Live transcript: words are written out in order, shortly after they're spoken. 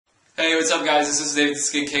Hey, what's up guys? This is David the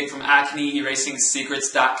Skin Cake from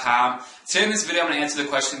AcneErasingSecrets.com. Today in this video I'm going to answer the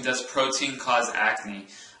question, does protein cause acne?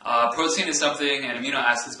 Protein is something, and amino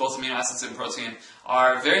acids, both amino acids and protein,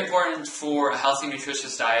 are very important for a healthy,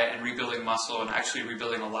 nutritious diet and rebuilding muscle and actually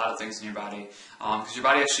rebuilding a lot of things in your body. Because your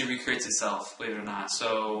body actually recreates itself, believe it or not.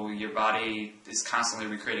 So your body is constantly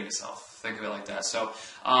recreating itself. Think of it like that. So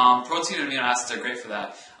protein and amino acids are great for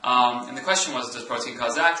that. And the question was, does protein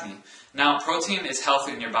cause acne? Now, protein is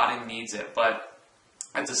healthy and your body needs it, but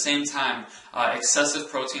at the same time,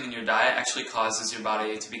 excessive protein in your diet actually causes your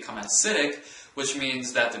body to become acidic, which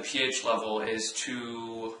means that the pH level is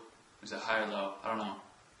too, is it high or low? I don't know.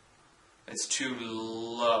 It's too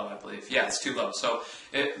low, I believe. Yeah, it's too low. So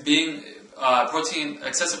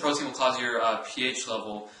excessive protein will cause your pH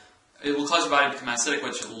level, it will cause your body to become acidic,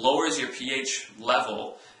 which lowers your pH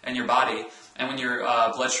level in your body. And when your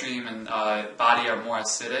bloodstream and body are more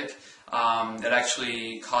acidic, it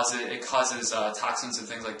actually causes toxins and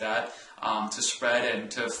things like that to spread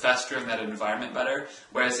and to fester in that environment better.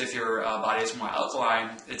 Whereas if your body is more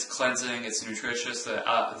alkaline, it's cleansing, it's nutritious, the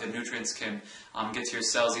nutrients can get to your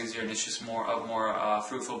cells easier, and it's just more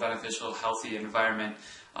fruitful, beneficial, healthy environment,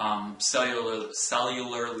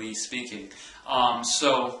 cellularly speaking.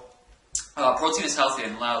 Protein is healthy,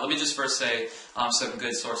 and let me just first say some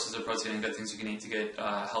good sources of protein and good things you can eat to get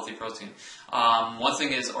healthy protein. One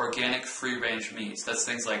thing is organic free-range meats. That's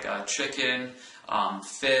things like chicken,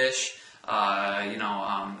 fish,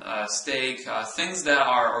 steak, things that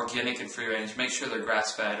are organic and free-range. Make sure they're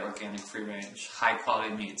grass-fed, organic, free-range,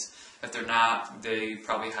 high-quality meats. If they're not, they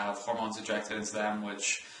probably have hormones injected into them,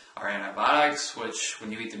 which are antibiotics, which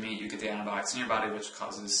when you eat the meat, you get the antibiotics in your body, which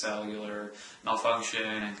causes cellular malfunction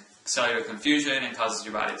and cellular confusion and causes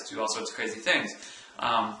your body to do all sorts of crazy things,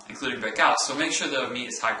 including break out. So make sure the meat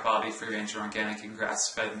is high quality, free range, and organic, and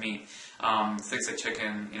grass-fed meat. Things like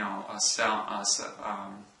chicken,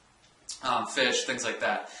 fish, things like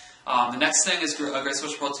that. The next thing is a great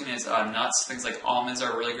source of protein is nuts. Things like almonds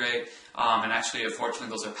are really great. And actually, unfortunately,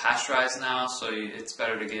 those are pasteurized now, so it's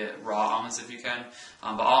better to get raw almonds if you can.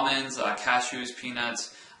 But almonds, cashews,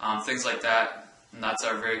 peanuts, things like that. Nuts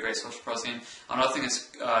are a very great source of protein. Another thing is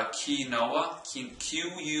quinoa,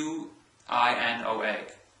 Q-U-I-N-O-A,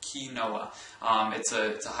 quinoa. It's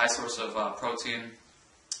a high source of protein.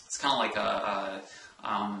 It's kind of like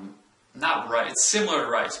not rice, it's similar to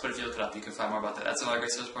rice, but if you look it up, you can find more about that. That's another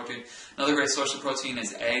great source of protein. Another great source of protein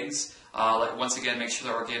is eggs. Once again, make sure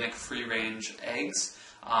they're organic, free-range eggs,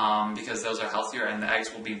 because those are healthier, and the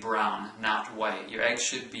eggs will be brown, not white. Your eggs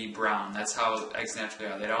should be brown. That's how eggs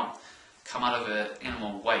naturally are. They don't come out of an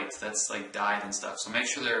animal white that's like dyed and stuff. So make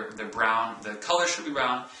sure they're brown. The color should be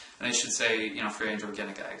brown, and they should say free-range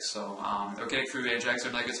organic eggs. So organic free-range eggs are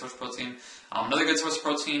another good source of protein. Another good source of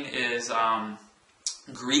protein is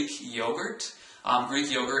Greek yogurt.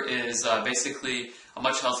 Greek yogurt is basically a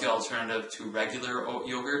much healthier alternative to regular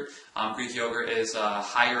yogurt. Greek yogurt is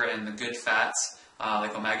higher in the good fats,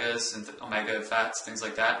 like omegas and omega fats, things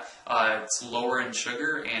like that. It's lower in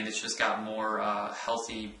sugar, and it's just got more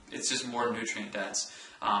healthy, it's just more nutrient dense.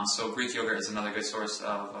 So Greek yogurt is another good source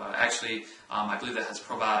of, I believe that has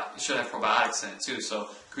it should have probiotics in it too. So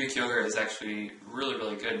Greek yogurt is actually really,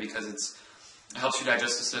 really good because it helps your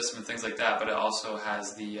digestive system and things like that, but it also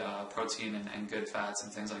has the protein and good fats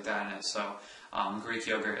and things like that in it. So Greek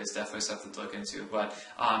yogurt is definitely something to look into. But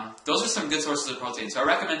those are some good sources of protein. So I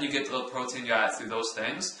recommend you get the protein you got through those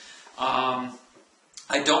things. I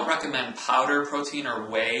don't recommend powder protein or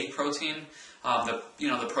whey protein. The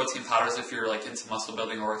protein powders, if you're like into muscle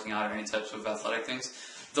building or working out or any types of athletic things.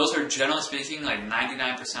 Those are, generally speaking, like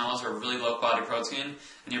 99% of those are really low quality protein,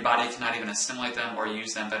 and your body cannot even assimilate them or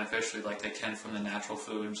use them beneficially like they can from the natural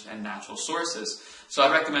foods and natural sources. So I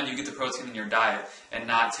recommend you get the protein in your diet and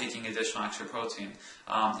not taking additional extra protein.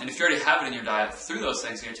 And if you already have it in your diet through those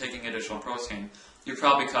things and you're taking additional protein, you're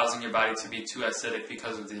probably causing your body to be too acidic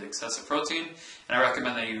because of the excessive protein. And I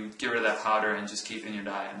recommend that you get rid of that powder and just keep it in your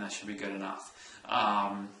diet, and that should be good enough.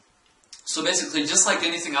 So basically, just like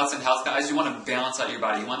anything else in health, guys, you want to balance out your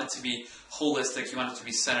body. You want it to be holistic. You want it to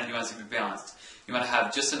be centered. You want it to be balanced. You want to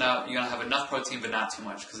have just enough. You want to have enough protein, but not too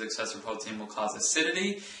much, because excessive protein will cause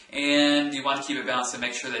acidity. And you want to keep it balanced and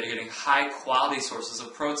make sure that you're getting high quality sources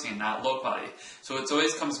of protein, not low quality. So it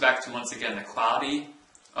always comes back to, once again, the quality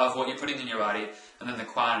of what you're putting in your body, and then the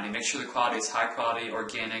quantity. Make sure the quality is high quality,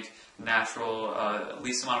 organic, natural,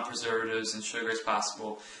 least amount of preservatives and sugar as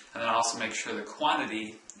possible, and then also make sure the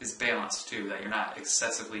quantity is balanced too, that you're not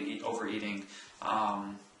excessively overeating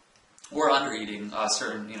or under eating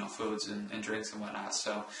certain foods and drinks and whatnot.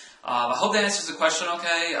 So I hope that answers the question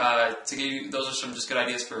okay. To give you, those are some just good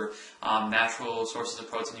ideas for natural sources of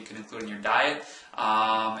protein you can include in your diet.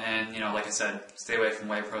 And like I said, stay away from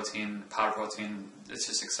whey protein, powder protein. It's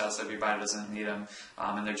just excessive. Your body doesn't need them,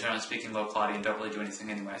 and they're generally speaking low quality and don't really do anything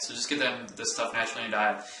anyway. So just get this stuff naturally in your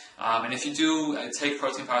diet. And if you do take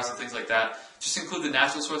protein powders and things like that, just include the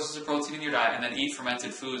natural sources of protein in your diet, and then eat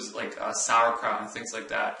fermented foods like sauerkraut and things like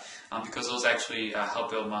that, because those actually help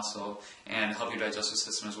build muscle and help your digestive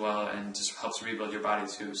system as well, and just helps rebuild your body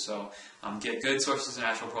too. So get good sources of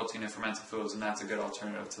natural protein in fermented foods, and that's a good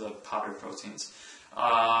alternative to the powdered proteins.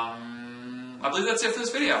 I believe that's it for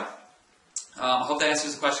this video. I hope that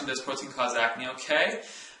answers the question, does protein cause acne? Okay.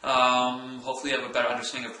 Hopefully you have a better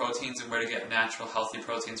understanding of proteins and where to get natural, healthy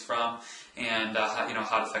proteins from, and how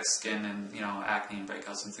it affects skin and acne and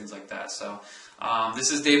breakouts and things like that. So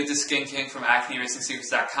this is David the Skin King from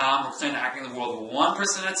AcneErasingSecrets.com. We're clearing acne in the world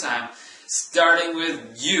 1% at a time, starting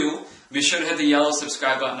with you. Be sure to hit the yellow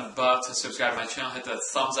subscribe button above to subscribe to my channel. Hit the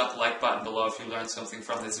thumbs up, like button below if you learned something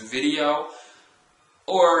from this video.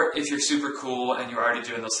 Or if you're super cool and you're already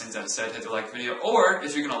doing those things I've said, hit the like video. Or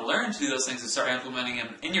if you're going to learn to do those things and start implementing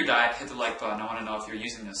them in your diet, hit the like button. I want to know if you're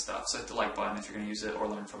using this stuff. So hit the like button if you're going to use it or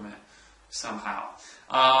learn from it somehow.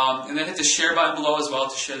 And then hit the share button below as well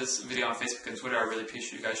to share this video on Facebook and Twitter. I really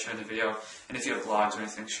appreciate you guys sharing the video. And if you have blogs or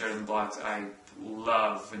anything, share them in blogs. I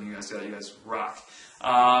love when you guys do that. You guys rock.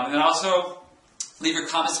 And then also, leave your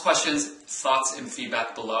comments, questions, thoughts, and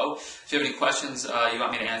feedback below. If you have any questions you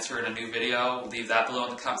want me to answer in a new video, leave that below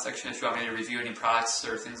in the comment section. If you want me to review any products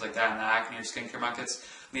or things like that in the acne or skincare markets,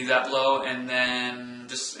 leave that below. And then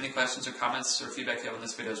just any questions or comments or feedback you have on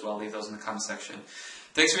this video as well, leave those in the comment section.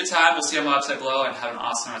 Thanks for your time. We'll see you on my website below, and have an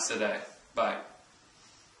awesome rest of the day. Bye.